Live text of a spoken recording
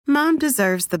Mom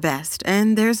deserves the best,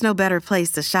 and there's no better place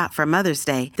to shop for Mother's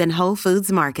Day than Whole Foods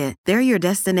Market. They're your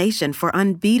destination for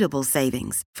unbeatable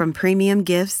savings, from premium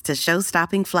gifts to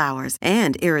show-stopping flowers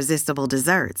and irresistible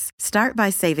desserts. Start by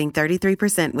saving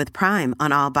 33% with Prime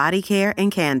on all body care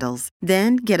and candles.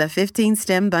 Then get a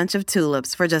 15-stem bunch of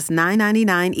tulips for just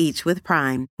 $9.99 each with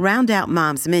Prime. Round out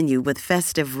Mom's menu with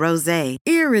festive rosé,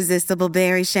 irresistible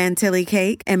berry chantilly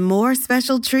cake, and more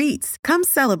special treats. Come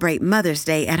celebrate Mother's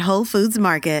Day at Whole Foods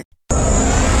Market.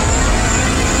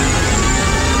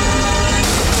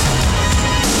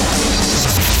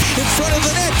 In front of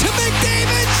the net to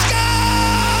McDavid,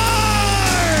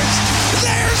 scores!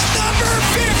 There's number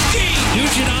 50!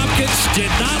 Nugent Hopkins did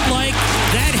not like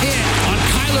that hit on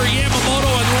Kyler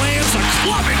Yamamoto and lands a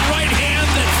clubbing right hand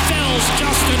that fells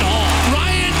Justin Hall.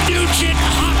 Ryan Nugent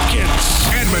Hopkins.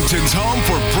 Edmonton's home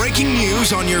for breaking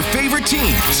news on your favorite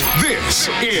teams. This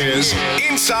is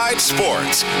Inside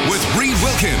Sports with Reed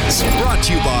Wilkins. Brought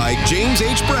to you by James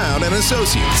H. Brown and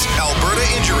Associates, Alberta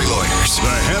Injury Lawyers,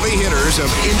 the heavy hitters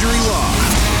of injury law.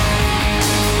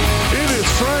 It is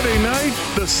Friday night.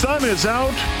 The sun is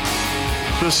out.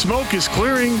 The smoke is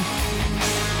clearing.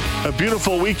 A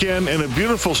beautiful weekend and a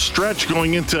beautiful stretch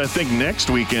going into, I think, next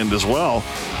weekend as well.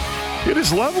 It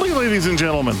is lovely, ladies and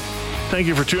gentlemen. Thank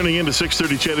you for tuning in to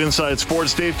 630 CHED Inside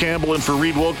Sports. Dave Campbell in for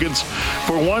Reed Wilkins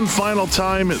for one final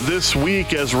time this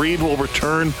week as Reed will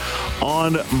return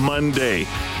on Monday.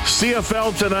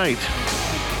 CFL tonight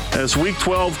as Week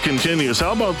 12 continues.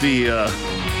 How about the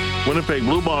Winnipeg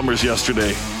Blue Bombers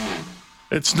yesterday?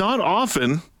 It's not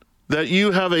often that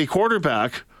you have a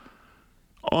quarterback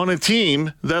on a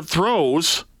team that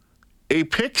throws a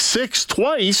pick six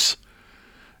twice,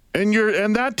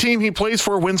 and that team he plays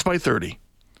for wins by 30.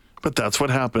 But that's what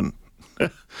happened.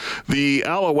 The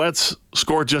Alouettes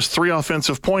scored just 3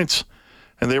 offensive points,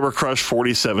 and they were crushed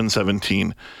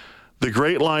 47-17. The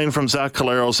great line from Zach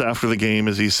Collaros after the game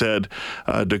is he said,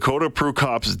 Dakota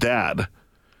Prukop's dad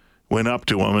went up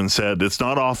to him and said, it's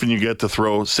not often you get to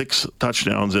throw 6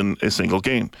 touchdowns in a single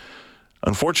game.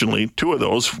 Unfortunately, 2 of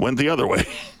those went the other way.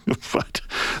 But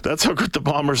that's how good the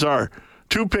Bombers are.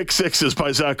 2 pick sixes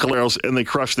by Zach Collaros, and they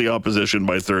crushed the opposition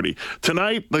by 30.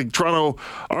 Tonight, the Toronto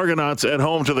Argonauts at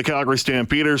home to the Calgary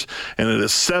Stampeders, and it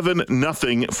is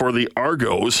 7-0 for the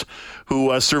Argos,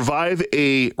 who survive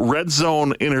a red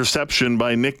zone interception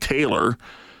by Nick Taylor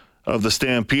of the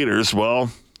Stampeders. Well,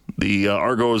 the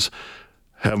Argos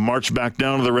have marched back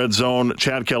down to the red zone.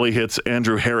 Chad Kelly hits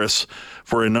Andrew Harris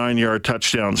for a 9-yard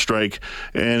touchdown strike,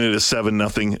 and it is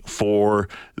 7-0 for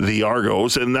the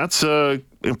Argos. And that's an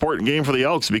important game for the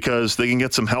Elks because they can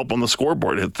get some help on the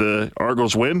scoreboard. If the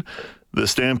Argos win, the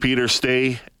Stampeders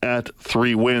stay at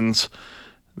 3 wins.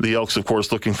 The Elks, of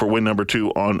course, looking for win number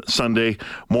 2 on Sunday.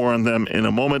 More on them in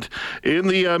a moment. In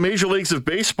the Major Leagues of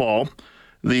Baseball,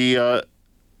 the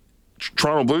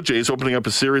Toronto Blue Jays opening up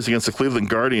a series against the Cleveland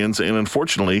Guardians, and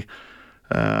unfortunately,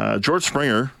 George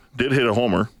Springer did hit a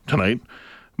homer tonight,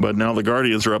 but now the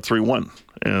Guardians are up 3-1,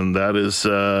 and that is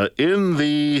in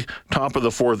the top of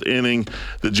the 4th inning.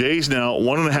 The Jays now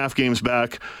 1.5 games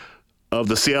back of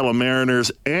the Seattle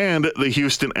Mariners and the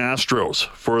Houston Astros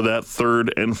for that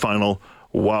 3rd and final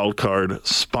wild card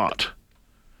spot.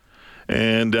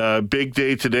 And big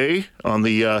day today on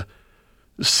the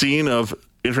scene of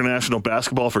international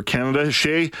basketball for Canada.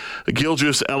 Shea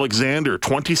Gilgeous-Alexander,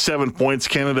 27 points.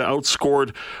 Canada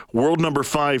outscored world number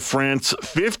 5 France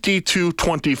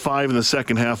 52-25 in the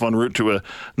second half en route to a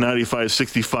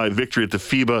 95-65 victory at the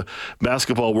FIBA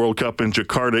Basketball World Cup in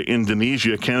Jakarta,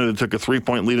 Indonesia. Canada took a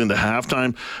 3-point lead into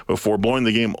halftime before blowing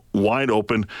the game wide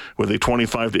open with a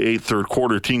 25-8 third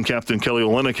quarter. Team captain Kelly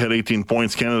Olynyk had 18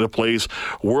 points. Canada plays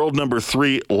world number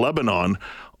 3 Lebanon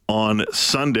on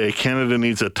Sunday. Canada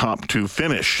needs a top 2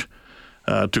 finish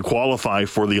to qualify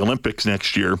for the Olympics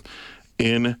next year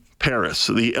in Paris.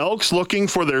 The Elks looking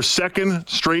for their 2nd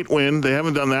straight win. They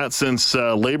haven't done that since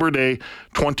Labor Day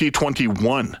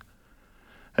 2021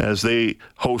 as they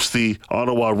host the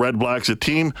Ottawa Red Blacks, a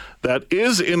team that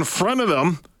is in front of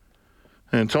them.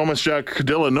 And Thomas Jack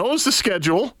Cadilla knows the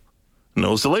schedule,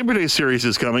 knows the Labor Day series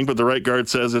is coming, but the right guard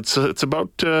says it's about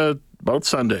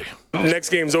Sunday. Next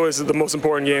game is always the most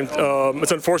important game.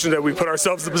 It's unfortunate that we put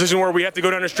ourselves in the position where we have to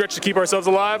go down a stretch to keep ourselves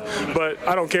alive, but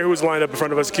I don't care who's lined up in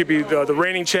front of us. It could be the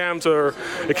reigning champs, or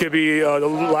it could be the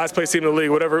last place team in the league.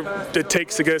 Whatever it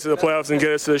takes to get us to the playoffs and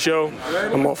get us to the show,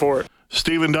 I'm all for it.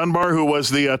 Stephen Dunbar, who was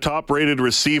the top-rated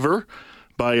receiver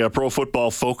by Pro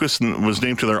Football Focus and was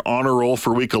named to their honor roll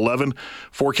for Week 11.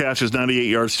 4 catches, 98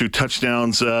 yards, 2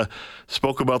 touchdowns.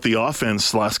 Spoke about the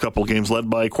offense last couple games led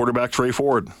by quarterback Trey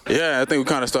Ford. Yeah, I think we're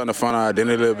kind of starting to find our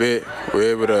identity a little bit.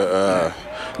 We're able to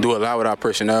do a lot with our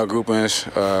personnel groupings.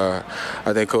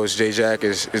 I think Coach J. Jack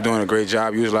is doing a great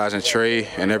job utilizing Trey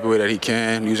in every way that he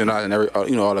can, utilizing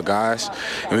all the guys.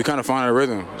 And we kind of find a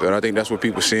rhythm. And I think that's what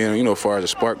people seeing, as far as the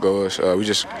spark goes. We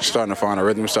just starting to find a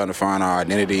rhythm, starting to find our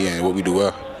identity and what we do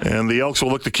well. And the Elks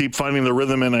will look to keep finding the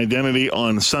rhythm and identity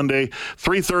on Sunday.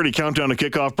 3:30 countdown to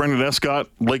kickoff. Brendan Escott,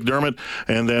 Blake Dermott,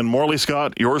 and then Morley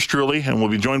Scott, yours truly, and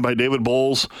we'll be joined by David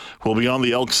Bowles, who will be on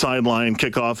the Elks sideline.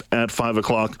 Kickoff at 5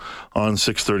 o'clock on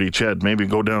 6:30. Ched, maybe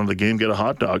go down to the game, get a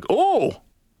hot dog. Oh,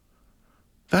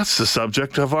 that's the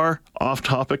subject of our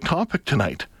off-topic topic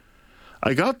tonight.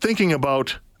 I got thinking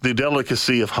about the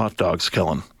delicacy of hot dogs,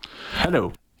 Kellen.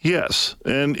 Hello. Yes,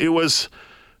 and it was...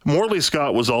 Morley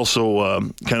Scott was also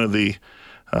kind of the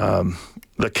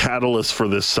catalyst for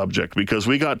this subject, because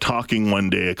we got talking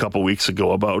one day a couple weeks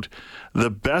ago about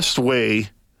the best way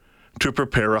to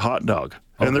prepare a hot dog.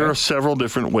 Okay. And there are several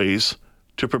different ways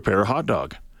to prepare a hot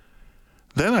dog.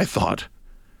 Then I thought,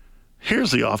 here's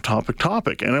the off-topic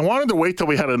topic. And I wanted to wait till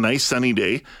we had a nice sunny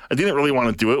day. I didn't really want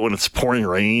to do it when it's pouring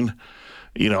rain,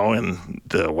 and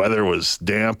the weather was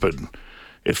damp and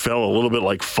it felt a little bit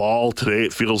like fall. Today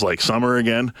it feels like summer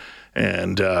again,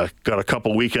 and got a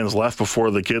couple weekends left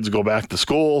before the kids go back to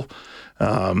school.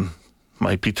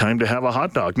 Might be time to have a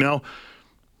hot dog. Now,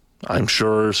 I'm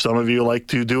sure some of you like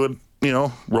to do it,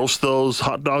 roast those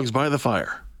hot dogs by the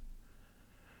fire.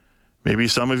 Maybe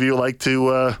some of you like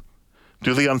to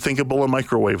do the unthinkable and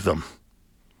microwave them.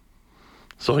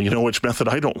 So you know which method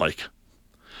I don't like.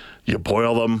 You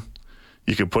boil them.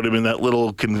 You can put them in that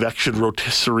little convection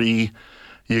rotisserie.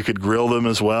 You could grill them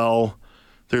as well.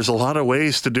 There's a lot of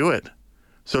ways to do it.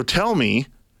 So tell me,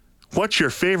 what's your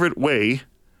favorite way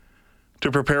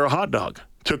to prepare a hot dog,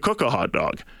 to cook a hot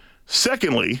dog?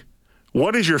 Secondly,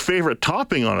 what is your favorite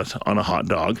topping on a hot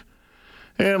dog?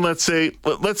 And let's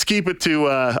keep it to,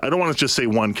 I don't want to just say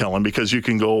one, Kellen, because you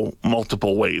can go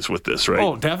multiple ways with this, right?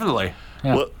 Oh, definitely.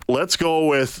 Yeah. Let's go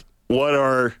with what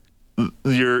are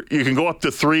you can go up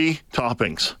to 3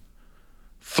 toppings.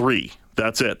 3,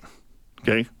 that's it.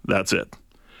 Okay, that's it.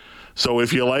 So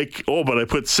if you like, but I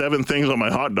put 7 things on my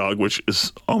hot dog, which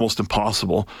is almost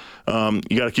impossible,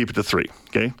 you got to keep it to 3,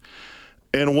 okay?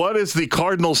 And what is the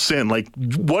cardinal sin? Like,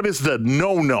 what is the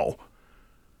no-no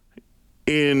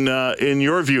in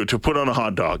your view to put on a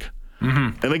hot dog?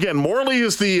 Mm-hmm. And again,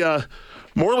 Morley's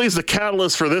the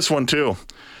catalyst for this one too,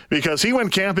 because he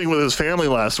went camping with his family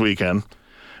last weekend,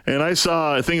 and I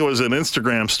think it was an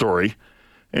Instagram story,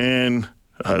 and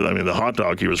the hot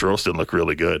dog he was roasting looked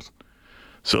really good.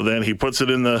 So then he puts it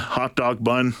in the hot dog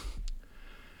bun,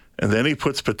 and then he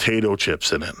puts potato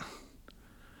chips in it.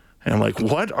 And I'm like,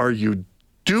 what are you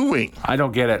doing? I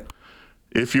don't get it.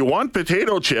 If you want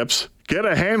potato chips, get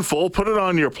a handful, put it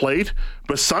on your plate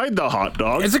beside the hot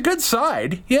dog. It's a good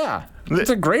side. Yeah. It's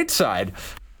a great side.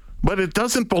 But it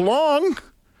doesn't belong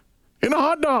in a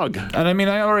hot dog. And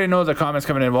I already know the comments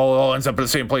coming in, well, it all ends up in the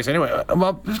same place anyway.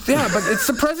 Well, yeah, but it's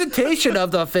the presentation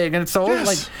of the thing. And it's the whole,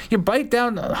 you bite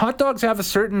down. Hot dogs have a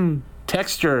certain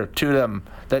texture to them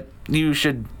that you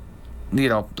should, there's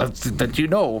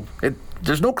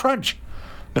no crunch.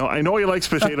 Now, I know he likes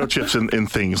potato chips in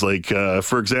things like,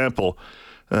 for example,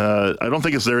 I don't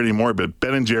think it's there anymore, but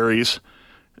Ben & Jerry's,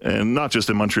 and not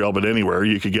just in Montreal, but anywhere,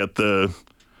 you could get the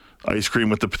ice cream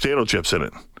with the potato chips in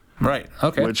it. Right.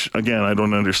 Okay. Which, again, I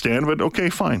don't understand, but okay,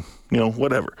 fine.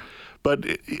 Whatever. But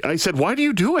I said, why do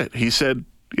you do it? He said,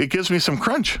 it gives me some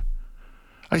crunch.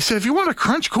 I said, if you want a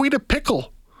crunch, go eat a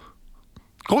pickle.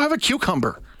 Go have a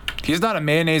cucumber. He's not a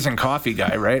mayonnaise and coffee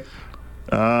guy, right?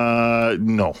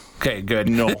 No. Okay, good.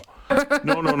 No.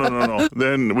 No.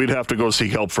 Then we'd have to go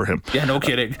seek help for him. Yeah, no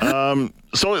kidding.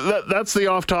 So that's the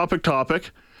off-topic topic,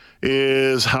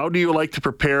 is how do you like to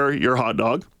prepare your hot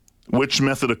dog? Which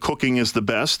method of cooking is the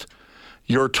best?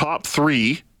 Your top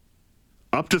 3,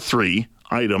 up to 3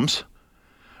 items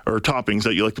or toppings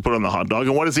that you like to put on the hot dog.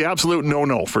 And what is the absolute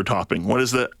no-no for topping? What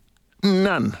is the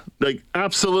none? Like,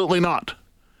 absolutely not.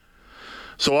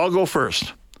 So I'll go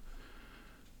first.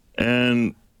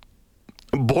 And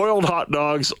boiled hot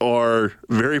dogs are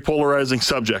very polarizing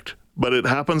subject, but it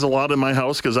happens a lot in my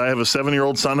house because I have a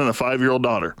 7-year-old son and a 5-year-old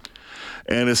daughter.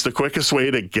 And it's the quickest way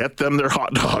to get them their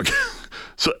hot dog.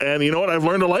 And you know what? I've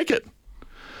learned to like it.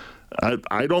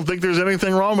 I don't think there's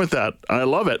anything wrong with that. I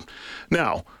love it.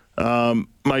 Now,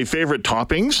 my favorite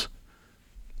toppings,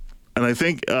 and I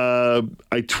think I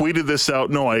tweeted this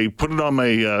out. No, I put it on my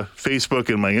Facebook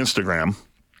and my Instagram.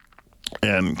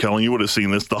 And Kellen, you would have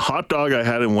seen this. The hot dog I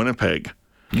had in Winnipeg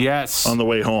Yes. on the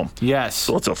way home. Yes.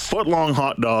 So it's a foot-long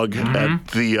hot dog at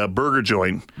the burger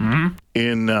joint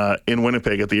in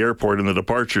Winnipeg at the airport in the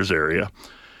departures area.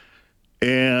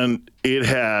 And it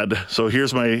had, so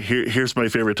here's my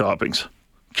favorite toppings.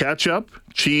 Ketchup,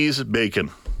 cheese, bacon.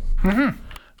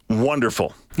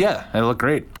 Wonderful. Yeah, they look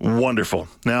great. Wonderful.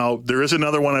 Now, there is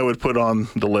another one I would put on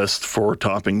the list for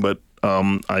topping, but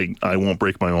I won't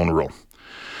break my own rule.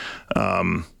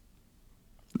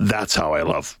 That's how I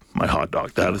love my hot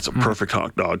dog. That is a perfect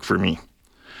hot dog for me.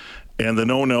 And the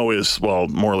no-no is, well,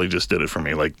 Morley just did it for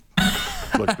me, like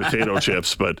potato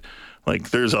chips, but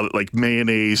like there's other, like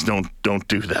mayonnaise. Don't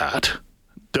do that.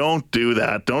 Don't do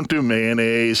that. Don't do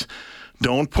mayonnaise.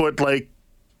 Don't put like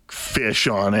fish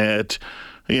on it.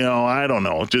 You know, I don't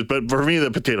know. But for me,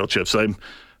 the potato chips.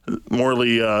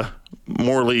 Morley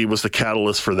was the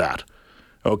catalyst for that.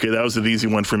 Okay, that was an easy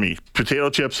one for me. Potato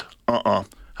chips, How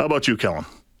about you, Kellen?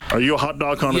 Are you a hot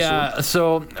dog connoisseur? Yeah,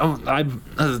 so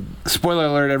spoiler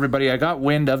alert, everybody. I got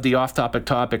wind of the off-topic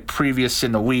topic previous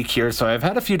in the week here, so I've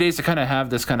had a few days to kind of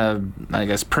have this kind of, I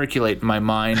guess, percolate in my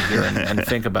mind here and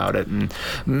think about it. And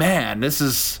man, this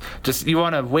is just, you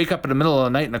want to wake up in the middle of the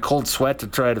night in a cold sweat to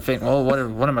try to think, well, what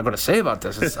am I going to say about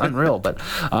this? It's unreal, but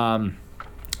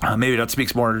maybe that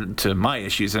speaks more to my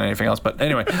issues than anything else. But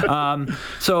anyway,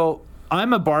 so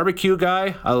I'm a barbecue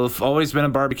guy. I've always been a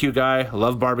barbecue guy. I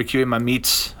love barbecuing my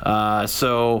meats.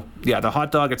 So, yeah, the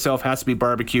hot dog itself has to be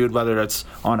barbecued, whether it's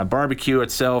on a barbecue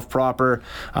itself proper,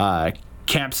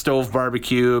 camp stove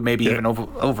barbecue, maybe even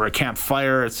over a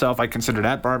campfire itself. I consider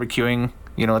that barbecuing.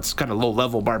 You know, it's kind of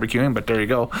low-level barbecuing, but there you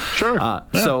go. Sure.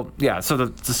 So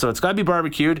it's got to be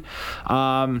barbecued.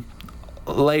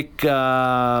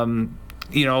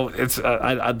 You know, it's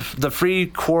the free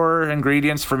core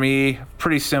ingredients for me,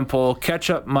 pretty simple: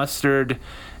 ketchup, mustard,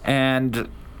 and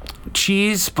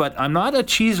cheese. But I'm not a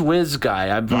cheese whiz guy.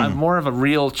 I'm more of a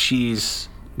real cheese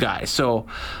guy. So,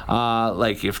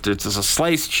 like if it's a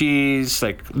sliced cheese,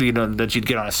 like, you know, that you'd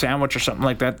get on a sandwich or something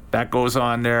like that, that goes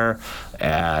on there.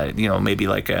 You know, maybe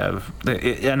like I've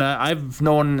been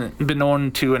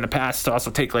known to in the past to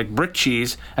also take like brick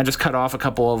cheese and just cut off a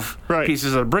couple of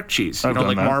pieces of brick cheese, you know,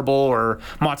 like marble or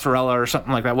mozzarella or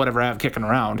something like that, whatever I have kicking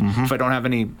around. If I don't have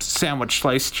any sandwich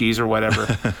sliced cheese or whatever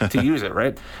to use it,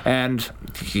 right? And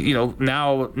you know,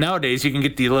 nowadays you can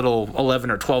get the little 11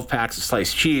 or 12 packs of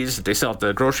sliced cheese that they sell at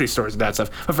the grocery stores and that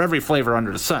stuff, but for every flavor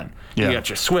under the sun. You got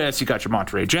your Swiss, you got your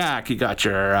Monterey Jack, you got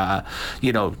your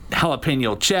you know,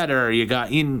 jalapeno cheddar, you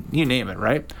got you name it,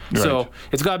 right? So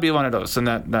it's got to be one of those, and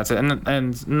that's it.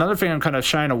 And another thing I'm kind of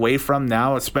shying away from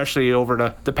now, especially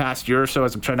over the past year or so,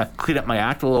 as I'm trying to clean up my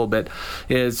act a little bit,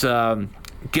 is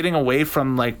getting away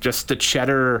from like just the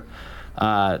cheddar.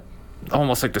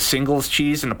 Almost like the singles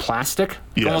cheese in the plastic,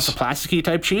 almost a plasticky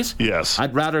type cheese. Yes,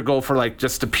 I'd rather go for like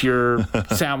just the pure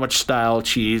sandwich style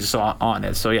cheese on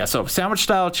it. So yeah, so sandwich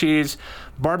style cheese,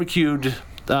 barbecued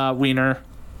wiener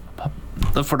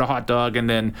for the hot dog, and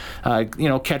then you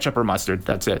know, ketchup or mustard.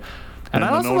 That's it. And I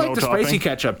also like the spicy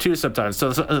ketchup too sometimes. So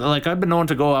like I've been known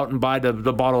to go out and buy the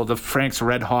bottle of the Frank's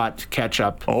Red Hot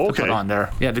ketchup to put on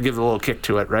there. Yeah, to give it a little kick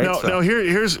to it, right? Now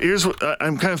here's what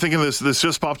I'm kind of thinking. This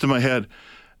just popped in my head.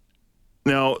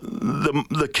 Now,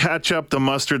 the ketchup, the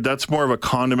mustard, that's more of a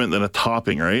condiment than a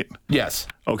topping, right? Yes.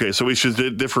 Okay, so we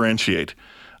should differentiate.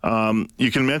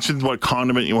 You can mention what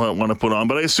condiment you want to put on,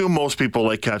 but I assume most people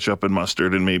like ketchup and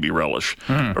mustard and maybe relish.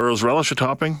 Or is relish a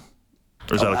topping?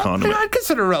 Or is that a condiment? I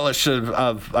consider relish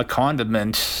a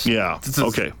condiment. Yeah,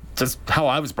 okay. That's how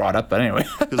I was brought up, but anyway.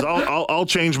 Because I'll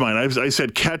change mine. I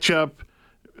said ketchup,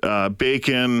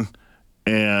 bacon,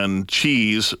 and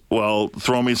cheese. Well,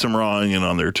 throw me some raw onion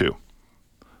on there, too.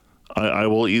 I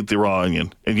will eat the raw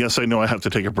onion. And yes, I know I have to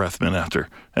take a breath mint after.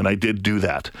 And I did do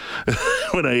that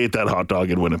when I ate that hot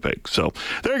dog in Winnipeg. So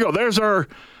there you go. There's our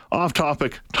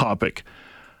off-topic topic.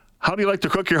 How do you like to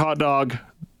cook your hot dog?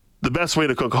 The best way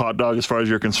to cook a hot dog as far as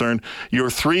you're concerned. Your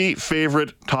 3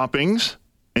 favorite toppings.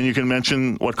 And you can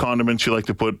mention what condiments you like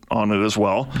to put on it as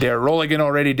well. They're rolling in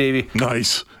already, Davey.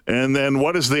 Nice. And then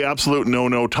what is the absolute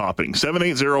no-no topping?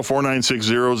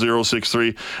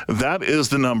 780-496-0063. That is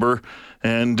the number.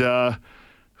 And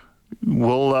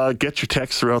we'll get your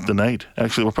text throughout the night.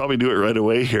 Actually, we'll probably do it right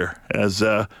away here as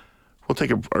we'll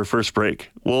take our first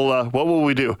break. What will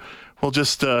we do? We'll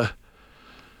just cook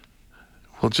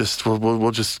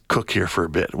here for a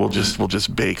bit. We'll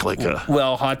just bake like a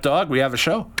hot dog. We have a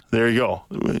show. There you go.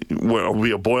 It'll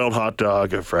be a boiled hot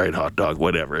dog, a fried hot dog,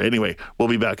 whatever. Anyway, we'll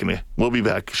be back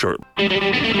shortly.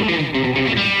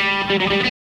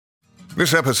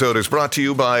 This episode is brought to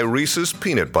you by Reese's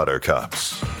Peanut Butter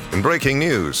Cups. In breaking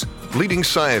news, leading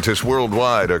scientists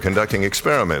worldwide are conducting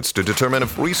experiments to determine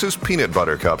if Reese's Peanut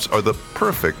Butter Cups are the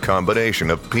perfect combination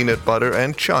of peanut butter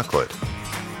and chocolate.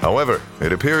 However,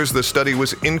 it appears the study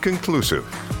was inconclusive,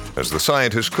 as the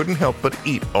scientists couldn't help but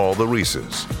eat all the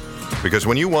Reese's. Because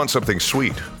when you want something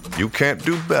sweet, you can't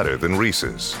do better than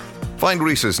Reese's. Find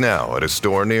Reese's now at a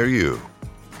store near you.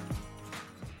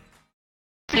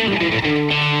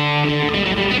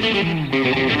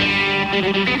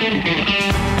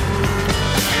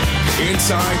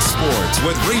 Inside Sports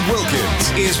with Reed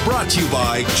Wilkins is brought to you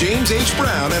by James H.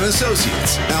 Brown and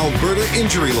Associates, Alberta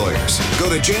Injury Lawyers. Go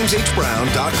to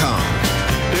jameshbrown.com.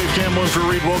 Dave Campbell for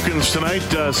Reed Wilkins tonight.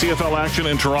 CFL action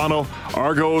in Toronto.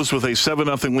 Argos with a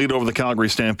 7-0 lead over the Calgary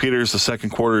Stampeders. The second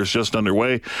quarter is just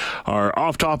underway. Our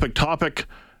off-topic topic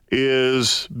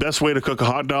is best way to cook a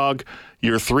hot dog.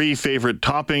 Your 3 favorite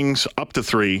toppings, up to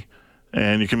 3.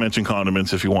 And you can mention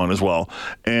condiments if you want as well.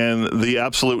 And the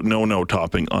absolute no-no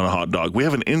topping on a hot dog. We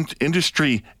have an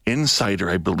industry insider,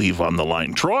 I believe, on the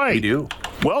line. Troy. We do.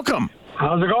 Welcome.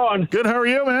 How's it going? Good. How are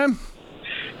you, man?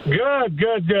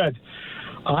 Good.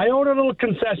 I own a little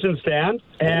concession stand,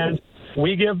 and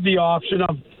we give the option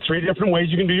of 3 different ways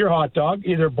you can do your hot dog,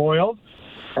 either boiled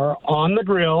or on the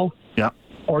grill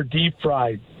or deep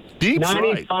fried. Deep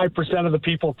fried? 95% of the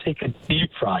people take it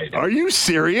deep fried. Are you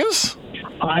serious?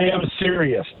 I am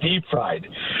serious. Deep fried.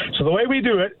 So the way we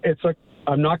do it,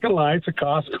 I'm not going to lie, it's a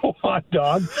Costco hot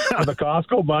dog with a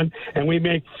Costco bun, and we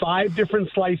make 5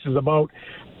 different slices,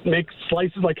 make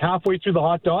slices like halfway through the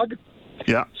hot dog.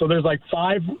 Yeah. So there's like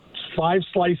five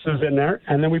slices in there,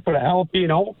 and then we put a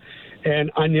jalapeno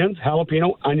and onions,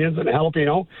 jalapeno, and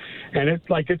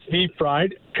it's deep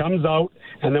fried, comes out,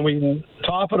 and then we can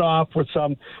top it off with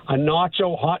hot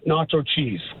nacho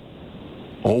cheese.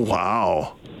 Oh,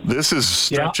 wow. This is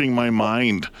stretching my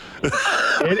mind.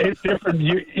 It's different.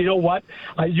 You know what?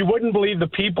 You wouldn't believe the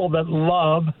people that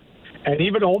love, and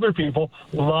even older people,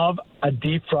 love a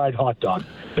deep-fried hot dog.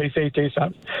 They say it tastes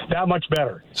that much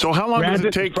better. So how long does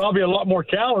it take? It's probably a lot more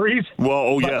calories.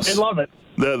 Well, yes. They love it.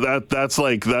 That's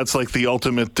like the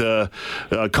ultimate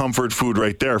comfort food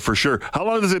right there, for sure. How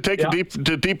long does it take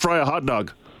to deep fry a hot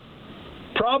dog?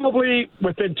 Probably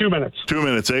within 2 minutes. 2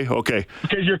 minutes, eh? Okay.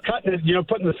 Because you're cutting it,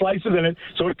 putting the slices in it,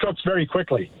 so it cooks very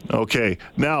quickly. Okay.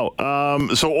 Now,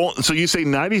 so you say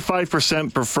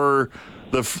 95% prefer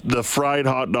the fried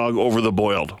hot dog over the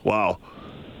boiled. Wow.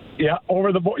 Yeah,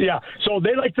 So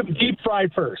they like them deep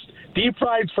fried first. Deep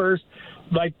fried first,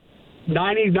 like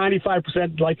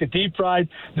 95% like it deep fried.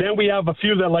 Then we have a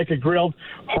few that like it grilled.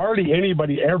 Hardly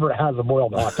anybody ever has a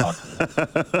boiled hot dog.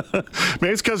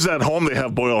 Maybe it's because at home they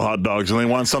have boiled hot dogs and they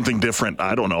want something different.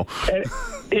 I don't know.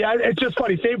 It's just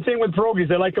funny. Same thing with pierogies.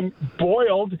 They like them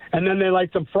boiled and then they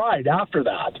like them fried after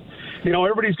that.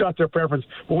 Everybody's got their preference.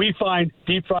 But we find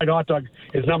deep fried hot dog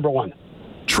is number 1.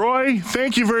 Troy,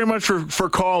 thank you very much for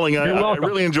calling. I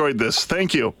really enjoyed this.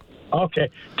 Thank you. Okay.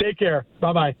 Take care.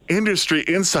 Bye-bye. Industry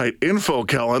insight info,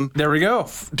 Kellen. There we go.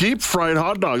 Deep fried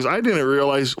hot dogs. I didn't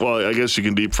realize, well, I guess you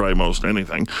can deep fry most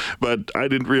anything, but I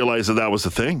didn't realize that was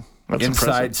the thing. That's Inside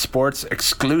impressive. Sports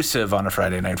exclusive on a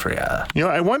Friday night for you.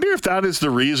 I wonder if that is the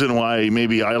reason why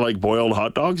maybe I like boiled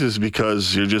hot dogs, is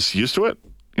because you're just used to it.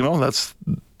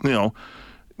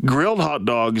 Grilled hot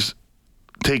dogs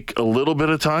take a little bit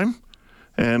of time.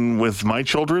 And with my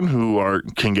children who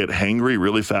can get hangry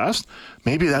really fast,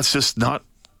 maybe that's just not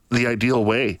the ideal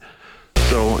way.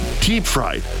 So deep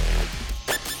fried.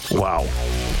 Wow.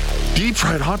 Deep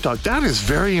fried hot dog. That is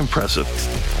very impressive.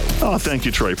 Oh, thank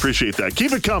you, Troy. Appreciate that.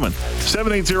 Keep it coming.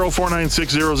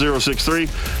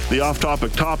 780-496-0063. The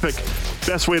off-topic topic.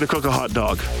 Best way to cook a hot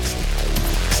dog.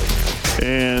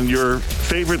 And your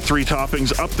favorite 3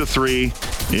 toppings, up to 3.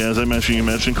 Yeah, as I mentioned, you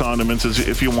mentioned condiments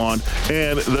if you want.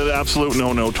 And the absolute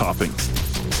no-no topping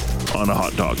on a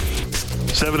hot dog.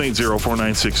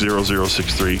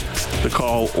 780-496-0063. The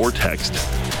call or text.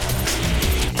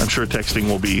 I'm sure texting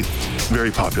will be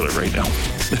very popular right now.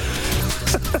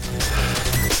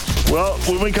 Well,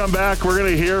 when we come back, we're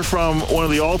going to hear from one of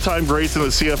the all-time greats in the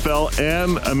CFL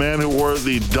and a man who wore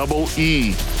the double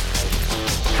E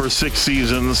for 6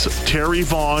 seasons. Terry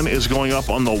Vaughn is going up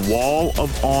on the Wall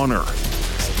of Honor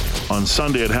on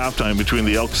Sunday at halftime between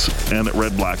the Elks and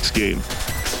Red Blacks game.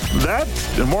 That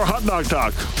and more hot dog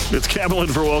talk. It's Campbell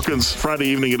and for Wilkins, Friday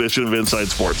evening edition of Inside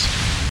Sports.